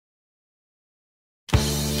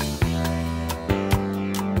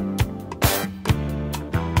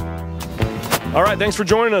All right, thanks for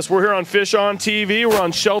joining us. We're here on Fish on TV. We're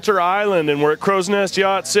on Shelter Island, and we're at Crow's Nest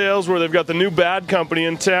Yacht Sales, where they've got the new bad company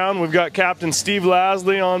in town. We've got Captain Steve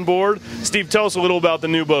Lasley on board. Steve, tell us a little about the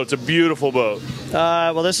new boat. It's a beautiful boat.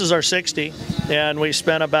 Well, this is our 60, and we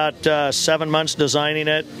spent about 7 months designing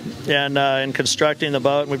it and constructing the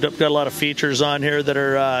boat. We've got a lot of features on here that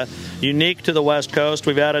are unique to the West Coast.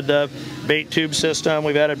 We've added the bait tube system.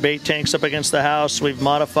 We've added bait tanks up against the house. We've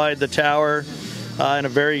modified the tower in a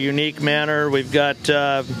very unique manner. We've got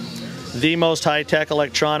the most high-tech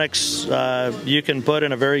electronics you can put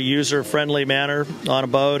in a very user-friendly manner on a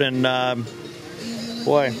boat, and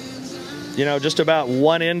boy, you know, just about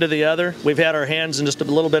one end to the other, we've had our hands in just a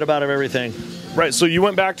little bit about everything. Right, so you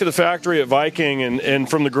went back to the factory at Viking, and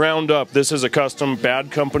from the ground up, this is a custom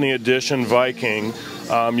Bad Company Edition Viking.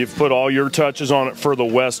 You've put all your touches on it for the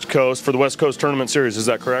West Coast Tournament Series, is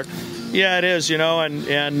that correct? Yeah, it is, you know,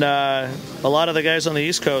 and a lot of the guys on the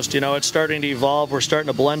East Coast, you know, it's starting to evolve. We're starting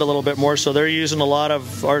to blend a little bit more, so they're using a lot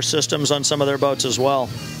of our systems on some of their boats as well.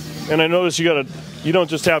 And I noticed you don't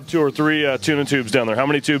just have 2 or 3 tuna tubes down there. How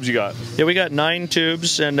many tubes you got? Yeah, we got 9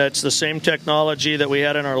 tubes, and that's the same technology that we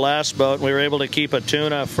had in our last boat. We were able to keep a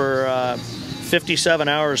tuna for 57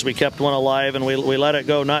 hours. We kept one alive, and we let it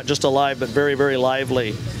go not just alive, but very, very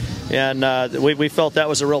lively. And we felt that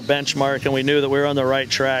was a real benchmark, and we knew that we were on the right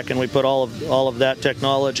track, and we put all of that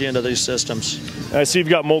technology into these systems. I see you've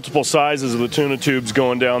got multiple sizes of the tuna tubes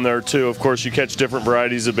going down there too. Of course, you catch different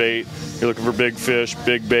varieties of bait. You're looking for big fish,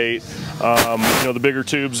 big bait. You know, the bigger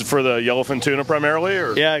tubes for the yellowfin tuna primarily,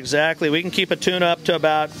 or? Yeah, exactly. We can keep a tuna up to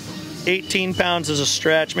about 18 pounds as a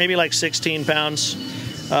stretch, maybe like 16 pounds.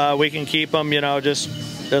 We can keep them, you know, just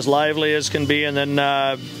as lively as can be, and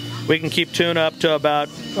then we can keep tuna up to about,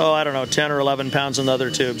 I don't know, 10 or 11 pounds in the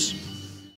other tubes.